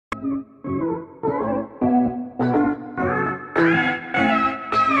Hey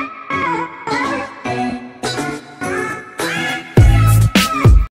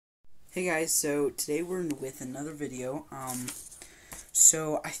guys, so today we're with another video.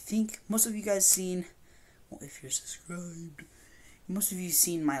 So I think most of you guys seen, well, if you're subscribed, most of you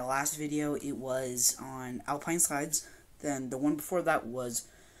seen my last video. It was on Alpine Slides. Then the one before that was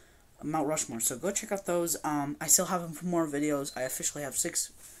Mount Rushmore. So go check out those. I still have them for more videos. I officially have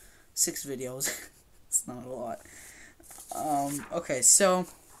six videos. It's not a lot. Okay, so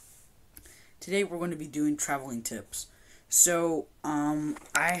today we're going to be doing traveling tips. So,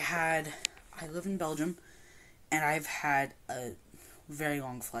 I live in Belgium, and I've had very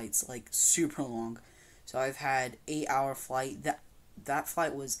long flights, like super long. So I've had 8-hour flight. That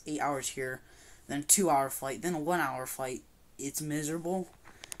flight was 8 hours here, then a 2-hour flight, then a 1-hour flight. It's miserable,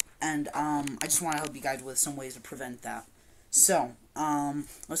 and I just want to help you guys with some ways to prevent that. So,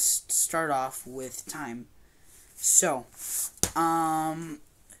 let's start off with time. So,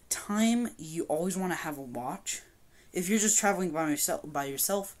 time, you always want to have a watch. If you're just traveling by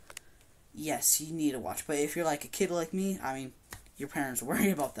yourself, yes, you need a watch. But if you're like a kid like me, I mean, your parents worry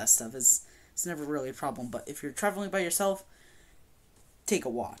about that stuff. It's never really a problem. But if you're traveling by yourself, take a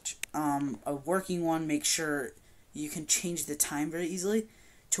watch. A working one, make sure you can change the time very easily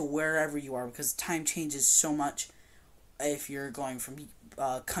to wherever you are, because time changes so much. If you're going from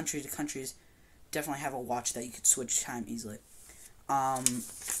country to countries, definitely have a watch that you could switch time easily.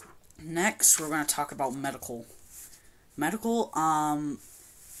 Next, we're going to talk about medical,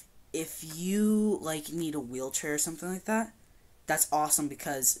 if you, like, need a wheelchair or something like that, that's awesome,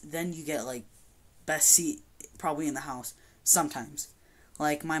 because then you get, like, best seat probably in the house, sometimes.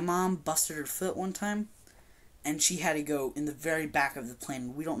 Like, my mom busted her foot one time, and she had to go in the very back of the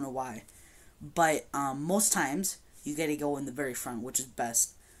plane. We don't know why. But, most times, you get to go in the very front, which is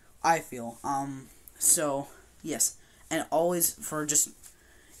best, I feel. So, yes. And always, for just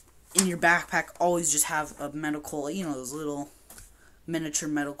in your backpack, always just have a medical, you know, those little miniature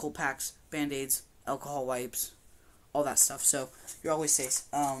medical packs, band-aids, alcohol wipes, all that stuff. So you're always safe.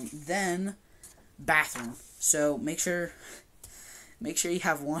 Then bathroom. So make sure you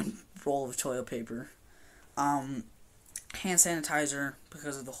have one roll of toilet paper. Hand sanitizer,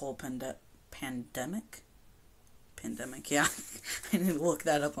 because of the whole pandemic. Yeah, I didn't look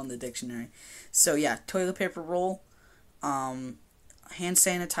that up on the dictionary. So yeah, toilet paper roll. Hand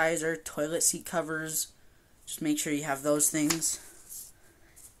sanitizer, toilet seat covers, just make sure you have those things.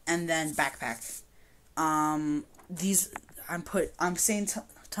 And then backpack. I'm saying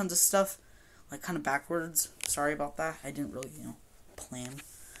tons of stuff, like, kind of backwards. Sorry about that. I didn't really, plan.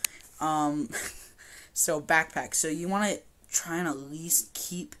 So backpack. So you want to try and at least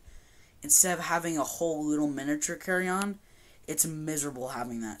keep, instead of having a whole little miniature carry-on, it's miserable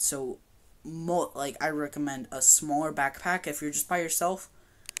having that. So I recommend a smaller backpack. If you're just by yourself,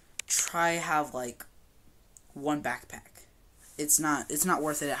 try have, like, one backpack. It's not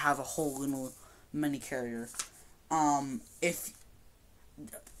worth it to have a whole little mini carrier. If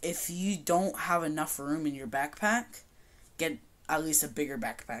you don't have enough room in your backpack, get at least a bigger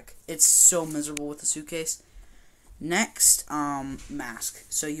backpack. It's so miserable with a suitcase. Next, mask.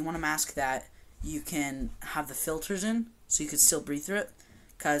 So you want a mask that you can have the filters in, so you can still breathe through it.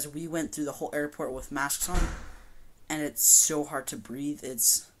 Because we went through the whole airport with masks on, and it's so hard to breathe,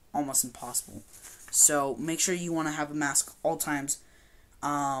 it's almost impossible. So make sure you want to have a mask all times.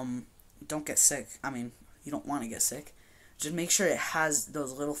 Don't get sick. I mean, you don't want to get sick. Just make sure it has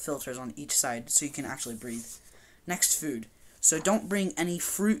those little filters on each side so you can actually breathe. Next, food. So don't bring any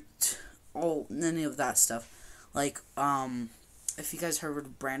fruit, any of that stuff. Like, if you guys heard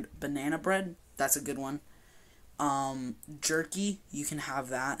of banana bread, that's a good one. Jerky, you can have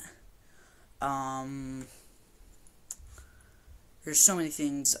that. There's so many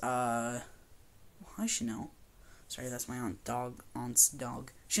things. Hi, Chanel. Sorry, that's my aunt's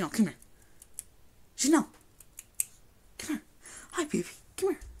dog. Chanel, come here. Chanel, come here. Hi, baby. Come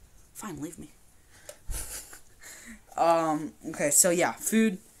here. Fine, leave me. Okay, so yeah,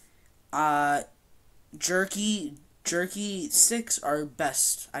 food. Jerky sticks are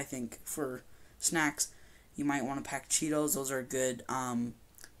best, I think, for snacks. You might want to pack Cheetos. Those are good.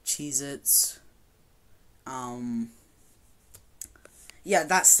 Cheez-Its. Yeah,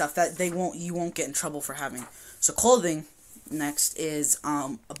 that stuff that you won't get in trouble for having. So clothing next is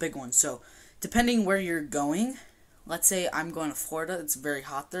a big one. So depending where you're going, let's say I'm going to Florida, it's very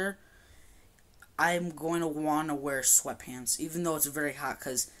hot there. I'm going to want to wear sweatpants, even though it's very hot,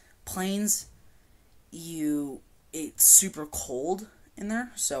 because planes, it's super cold in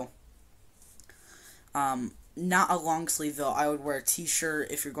there. So not a long sleeve though. I would wear a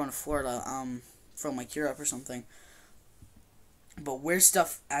t-shirt if you're going to Florida, from like Europe or something. But wear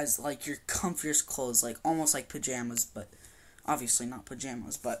stuff as like your comfiest clothes, like almost like pajamas, but obviously not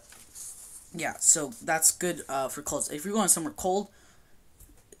pajamas. But yeah, so that's good for clothes. If you're going somewhere cold,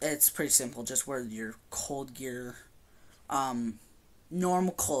 it's pretty simple. Just wear your cold gear,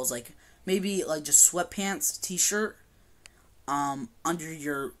 normal clothes, like maybe like just sweatpants, t-shirt, under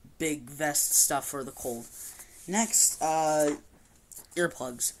your big vest stuff for the cold. Next,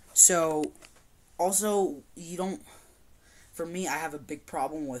 earplugs. So, also, you don't, for me, I have a big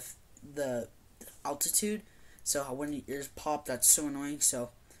problem with the altitude, so when your ears pop, that's so annoying.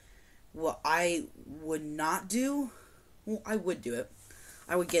 So, what I would not do, well, I would do it.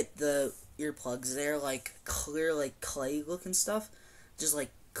 I would get the earplugs. They're like clear, like clay looking stuff, just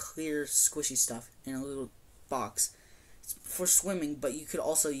like clear, squishy stuff in a little box. It's for swimming, but you could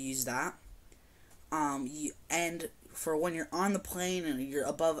also use that. And for when you're on the plane and you're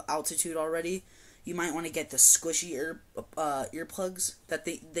above altitude already, you might want to get the squishy earplugs that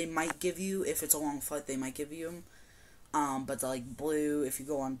they might give you if it's a long flight. They might give you them, but they're like blue if you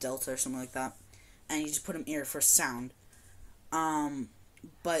go on Delta or something like that, and you just put them ear for sound.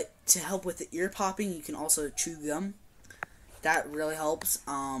 But to help with the ear popping, you can also chew gum. That really helps.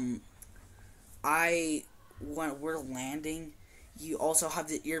 When we're landing, you also have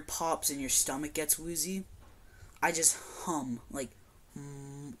the ear pops and your stomach gets woozy. I just hum like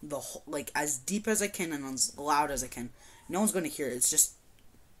the whole, like as deep as I can and as loud as I can. No one's going to hear it. It's just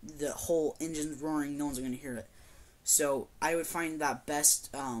the whole engine's roaring. No one's going to hear it. So I would find that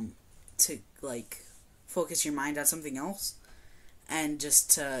best to like focus your mind on something else, and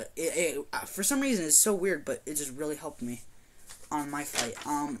just to for some reason it's so weird, but it just really helped me on my flight.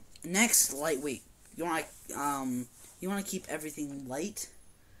 Next, lightweight. You want to keep everything light,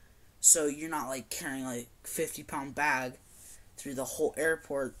 so you're not like carrying like 50-pound bag through the whole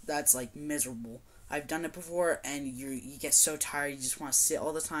airport. That's like miserable. I've done it before, and you get so tired you just want to sit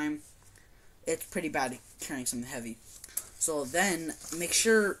all the time. It's pretty bad carrying something heavy. So then make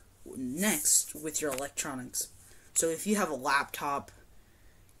sure next with your electronics. So if you have a laptop,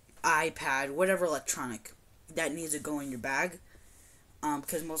 iPad, whatever electronic that needs to go in your bag,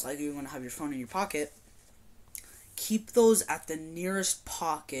 because most likely you're going to have your phone in your pocket, keep those at the nearest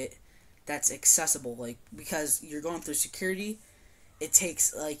pocket that's accessible, like, because you're going through security. It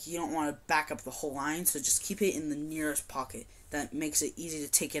takes, like, you don't want to back up the whole line, so just keep it in the nearest pocket. That makes it easy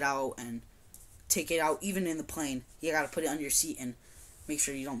to take it out, and take it out even in the plane. You gotta put it under your seat and make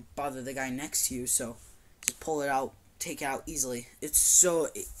sure you don't bother the guy next to you, so just pull it out, take it out easily. It's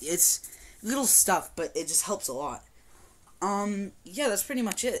little stuff, but it just helps a lot. Yeah, that's pretty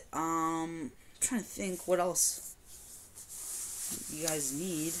much it. I'm trying to think what else you guys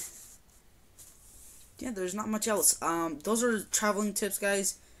need. Yeah, there's not much else. Those are traveling tips,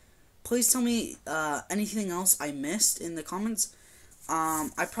 guys. Please tell me anything else I missed in the comments.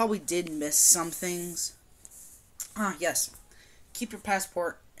 I probably did miss some things. Yes. Keep your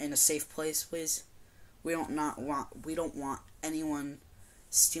passport in a safe place, please. We don't want anyone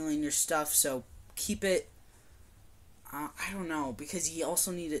stealing your stuff, so keep it. I don't know, because you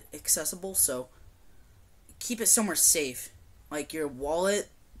also need it accessible, so keep it somewhere safe. Like your wallet,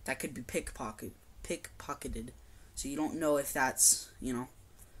 that could be pickpocketed. So you don't know if that's, you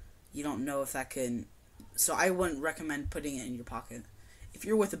don't know if that can, so I wouldn't recommend putting it in your pocket. If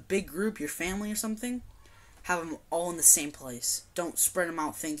you're with a big group, your family or something, have them all in the same place. Don't spread them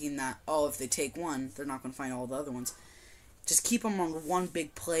out thinking that, oh, if they take one, they're not going to find all the other ones. Just keep them on one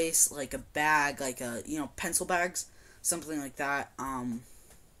big place, like a bag, like a, pencil bags, something like that.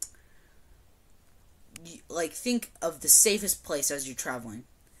 Like, think of the safest place as you're traveling.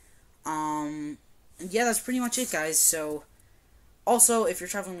 And yeah, that's pretty much it, guys. So, also, if you're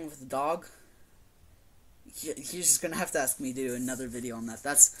traveling with a dog, you're just gonna have to ask me to do another video on that.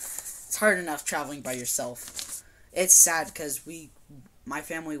 It's hard enough traveling by yourself. It's sad because my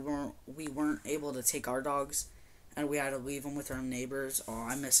family weren't able to take our dogs, and we had to leave them with our neighbors. Oh,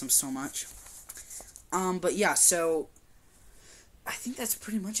 I miss them so much. But yeah, so I think that's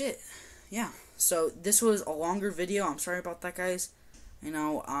pretty much it. Yeah. So this was a longer video. I'm sorry about that, guys.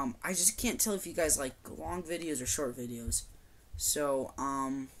 I just can't tell if you guys like long videos or short videos. So,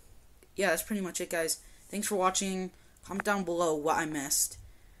 yeah, that's pretty much it, guys. Thanks for watching. Comment down below what I missed.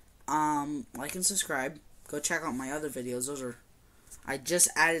 Like and subscribe. Go check out my other videos. I just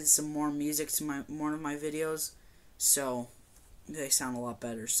added some more music to more of my videos, so they sound a lot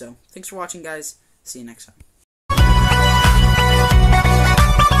better. So, thanks for watching, guys. See you next time.